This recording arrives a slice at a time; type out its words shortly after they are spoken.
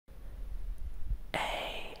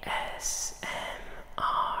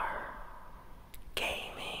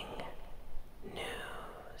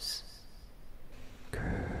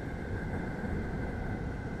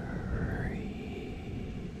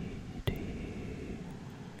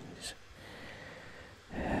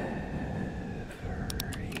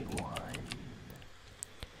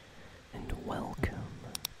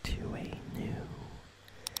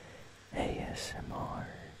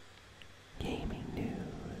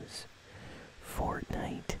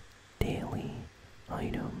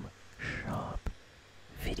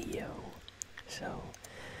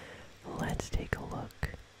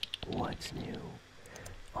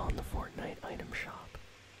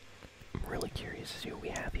curious to see what we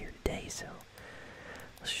have here today, so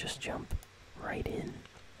let's just jump right in.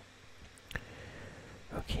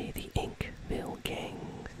 Okay, the Inkville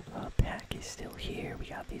Gang pack is still here. We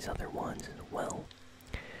got these other ones as well.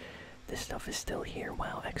 This stuff is still here.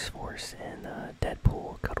 Wow, X-Force and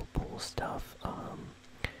Deadpool, Cuddlepool stuff.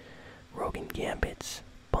 Rogan Gambit's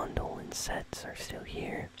bundle and sets are still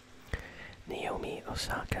here. Naomi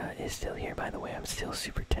Osaka is still here, by the way. I'm still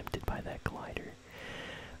super tempted by that glider.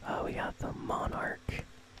 We got the Monarch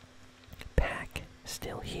pack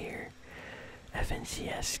still here.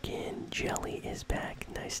 FNCS skin, Jelly is back.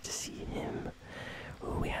 Nice to see him.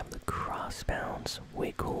 Ooh, we have the Crossbounce,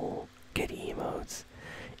 way cool. Good emotes.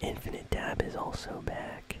 Infinite Dab is also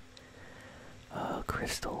back.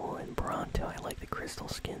 Crystal and Bronto. I like the Crystal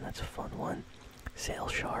skin. That's a fun one. Sail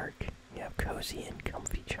Shark. You have Cozy and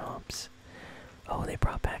Comfy Chomps. Oh, they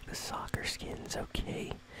brought back the soccer skins.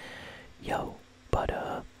 Okay. Yo, but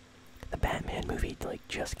the Batman movie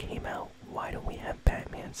just came out. Why don't we have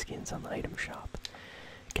Batman skins on the item shop?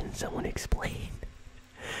 Can someone explain?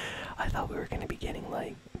 I thought we were gonna be getting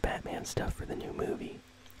Batman stuff for the new movie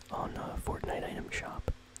on Fortnite Item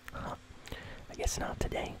Shop. Huh. I guess not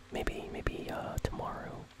today. Maybe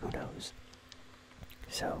tomorrow. Who knows?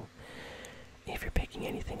 So, if you're picking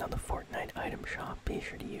anything on the Fortnite Item Shop, be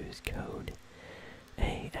sure to use code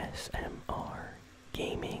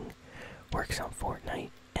ASMRGaming. Works on Fortnite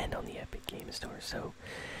and on the Epic Game Store. So,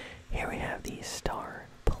 here we have the Star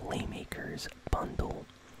Playmakers bundle.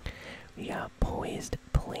 We got Poised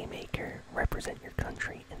Playmaker, represent your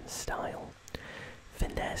country in style.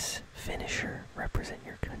 Finesse Finisher, represent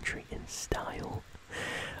your country in style.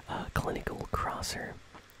 Clinical Crosser,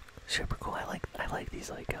 super cool. I like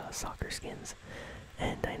these soccer skins.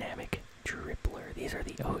 And Dynamic Dribbler. These are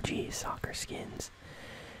the OG soccer skins.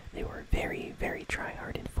 They were very, very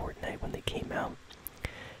tryhard in Fortnite when they came out.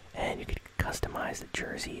 And you could customize the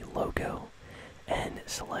jersey logo and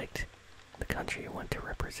select the country you want to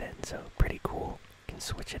represent. So pretty cool. You can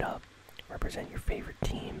switch it up, represent your favorite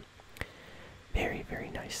team. Very, very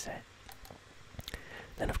nice set.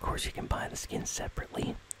 Then of course you can buy the skins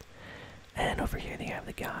separately. And over here they have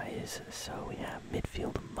the guys. So we have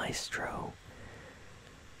Midfield Maestro,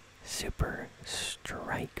 Super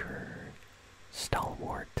Striker,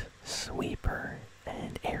 Stalwart, Sweeper,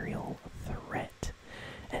 and Aerial Threat.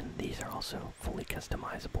 And these are also fully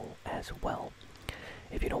customizable as well.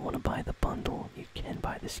 If you don't want to buy the bundle, you can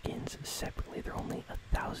buy the skins separately. They're only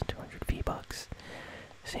 1,200 V-Bucks.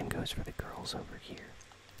 Same goes for the girls over here.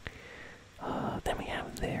 Then we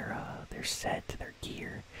have their set, their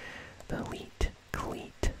gear. The Elite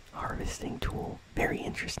Cleat Harvesting Tool. Very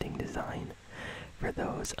interesting design for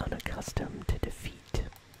those unaccustomed to defeat.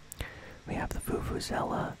 We have the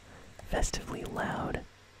Vuvuzela, Festively Loud.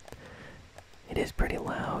 It is pretty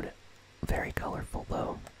loud, very colorful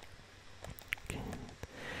though.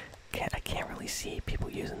 I can't really see people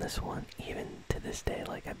using this one, even to this day.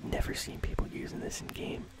 I've never seen people using this in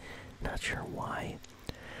game. Not sure why.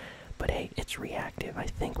 But hey, it's reactive. I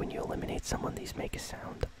think when you eliminate someone, these make a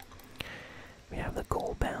sound. We have the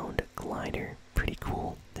Goal-Bound Glider. Pretty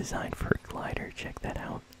cool design for a glider. Check that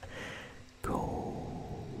out.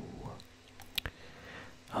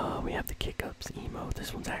 We have the Kick-Ups emote.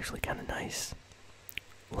 This one's actually kind of nice.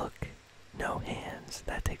 Look, no hands.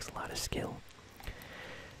 That takes a lot of skill.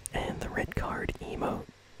 And the red card emote.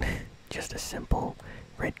 Just a simple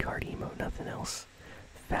red card emote, nothing else.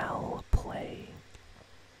 Foul play.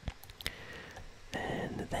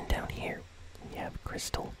 And then down here, we have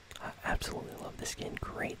Crystal. I absolutely love the skin.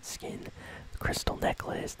 Great skin. The crystal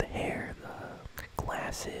necklace, the hair, the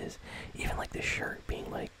glasses, even the shirt being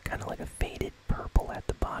kind of like a faded purple at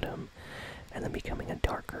the bottom, and then becoming a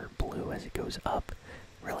darker blue as it goes up.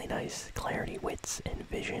 Really nice clarity, wits, and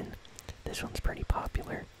vision. This one's pretty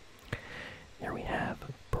popular. Here we have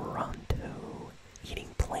Bronto,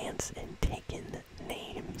 eating plants and taking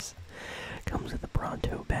names. Comes with a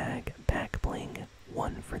Bronto bag, back bling,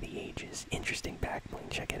 one for the ages. Interesting back bling,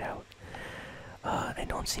 check it out. I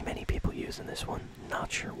don't see many people using this one,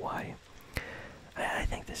 not sure why. I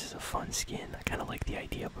think this is a fun skin. I kind of like the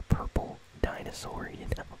idea of a purple dinosaur, you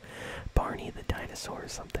know. Barney the dinosaur or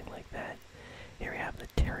something like that. Here we have the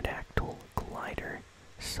Pterodactyl Glider,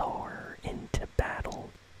 Soar into Battle.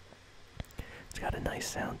 It's got a nice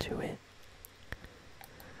sound to it.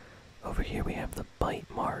 Over here we have the Bite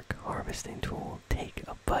Mark Harvesting Tool. Take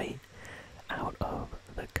a bite out of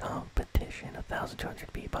the competition.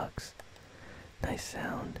 1,200 V-Bucks. Nice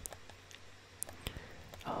sound.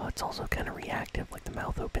 It's also kind of reactive, the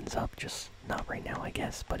mouth opens up, just not right now I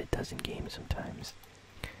guess, but it does in game sometimes.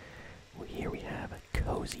 Here we have a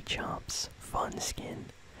Cozy Chomps fun skin.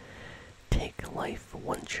 Take life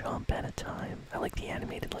one chomp at a time. I like the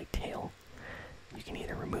animated like tail. You can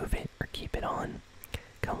either remove it or keep it on.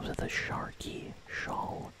 Comes with a Sharky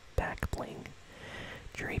shawl back bling.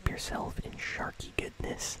 Drape yourself in Sharky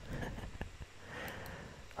goodness.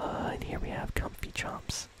 And here we have comfy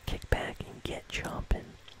chomps. Kick back and get chomping.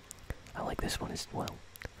 I like this one as well.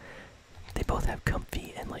 They both have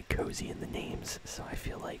comfy and like cozy in the names, so I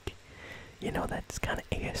feel like, you know, that's kind of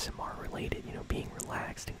ASMR related, you know, being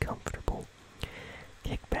relaxed and comfortable.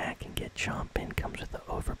 Kick back and get chomping comes with the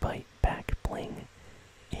overbite back bling.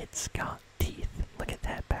 It's got teeth. Look at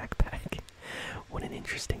that backpack. What an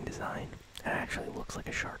interesting design. It actually looks like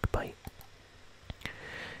a shark bite.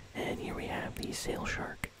 And here we have the Sail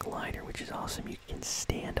Shark glider, which is awesome. You can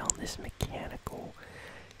stand on this mechanical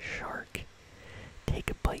shark. Take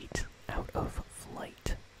a bite out of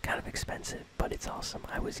flight. Kind of expensive, but it's awesome.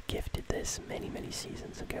 I was gifted this many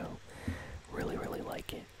seasons ago. Really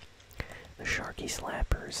like it. The Sharky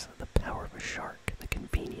Slappers, the power of a shark, the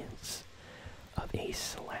convenience of a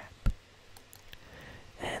slap.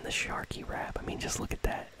 And the Sharky Wrap, I mean, just look at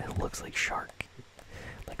that. It looks like shark.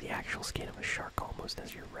 Like the actual skin of a shark almost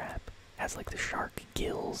as your wrap. Has like the shark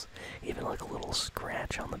gills, even like a little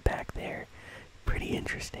scratch on the back there. Pretty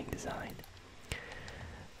interesting design.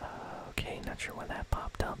 Okay, not sure why that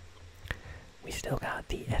popped up. We still got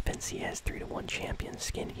the FNCS 3-to-1 champion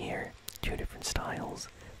skin here. 2 different styles.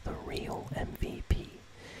 The real MVP.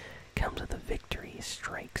 Comes with a victory,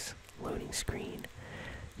 strikes, loading screen.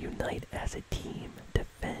 Unite as a team,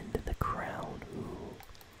 defend the crown. Ooh.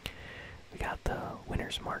 We got the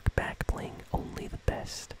winner's mark back bling, only the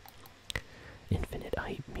best. Infinite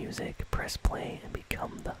hype music, press play and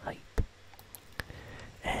become the hype.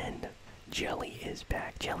 And Jelly is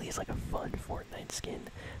back. Jelly is like a fun Fortnite skin.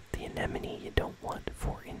 The anemone you don't want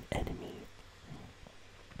for an enemy.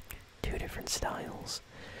 2 different styles.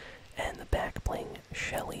 And the back bling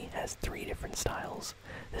Shelly has 3 different styles.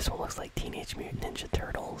 This one looks like Teenage Mutant Ninja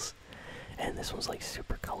Turtles. And this one's like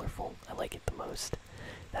super colorful. I like it the most.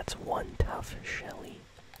 That's one tough Shelly.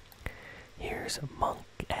 Here's Monk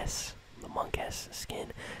S. The Monk S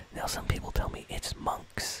skin. Now some people tell me it's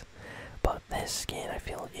Monks. But this skin I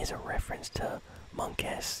feel is a reference to Monk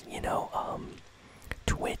S. You know,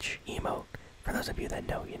 Twitch emote. For those of you that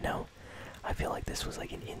know, you know. I feel like this was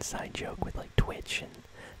like an inside joke with like Twitch and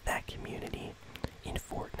that community in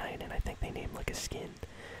Fortnite, and I think they named like a skin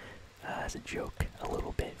as a joke a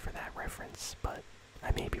little bit for that reference, but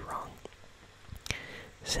I may be wrong.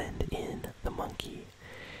 Send in the monkey.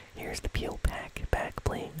 Here's the peel pack, back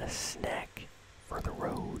bling, a snack for the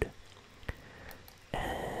road.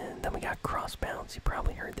 And then we got Cross Bounce. You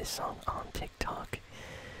probably heard this song on TikTok.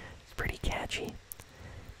 It's pretty catchy.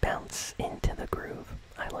 Bounce into the groove.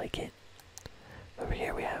 I like it. Over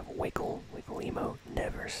here we have Wiggle, Wiggle emote,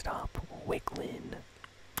 never stop wiggling.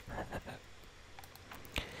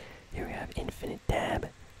 Here we have Infinite Dab,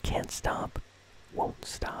 can't stop, won't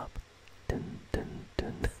stop. Dun dun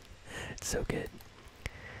dun. It's so good.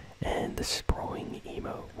 And the Sproing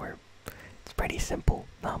emote, where it's pretty simple,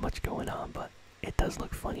 not much going on, but it does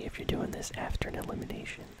look funny if you're doing this after an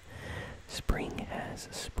elimination. Spring has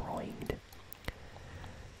sproinged.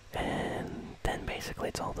 And then basically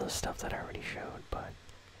it's all those stuff that I already showed, but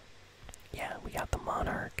yeah, we got the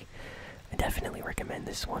Monarch. I definitely recommend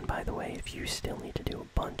this one, by the way, if you still need to do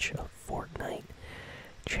a bunch of Fortnite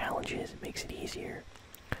challenges. It makes it easier.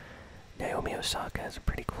 Naomi Osaka has a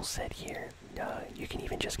pretty cool set here. You can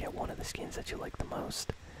even just get one of the skins that you like the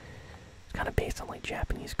most. It's kind of based on like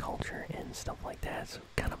Japanese culture and stuff like that, so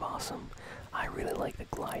kind of awesome. I really like the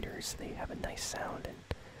gliders. They have a nice sound and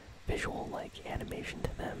visual like animation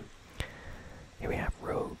to them. Here we have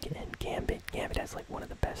Rogue and Gambit. Gambit has like one of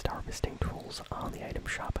the best harvesting tools on the item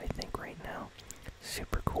shop, I think, right now.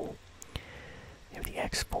 Super cool. We have the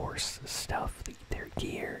X-Force stuff, their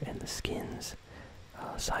gear and the skins.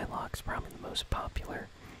 Psylocke's probably the most popular.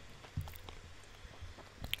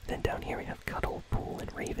 Then down here we have Cuddle Pool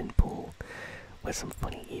and Raven Pool with some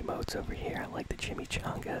funny emotes over here. I like the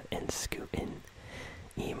Chimichanga and Scootin'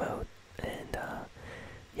 emote. And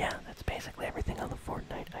yeah, that's basically everything on the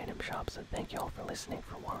Fortnite item shop, so thank you all for listening,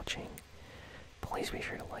 for watching. Please be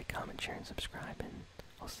sure to like, comment, share, and subscribe, and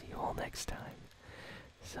I'll see you all next time.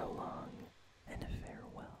 So long, and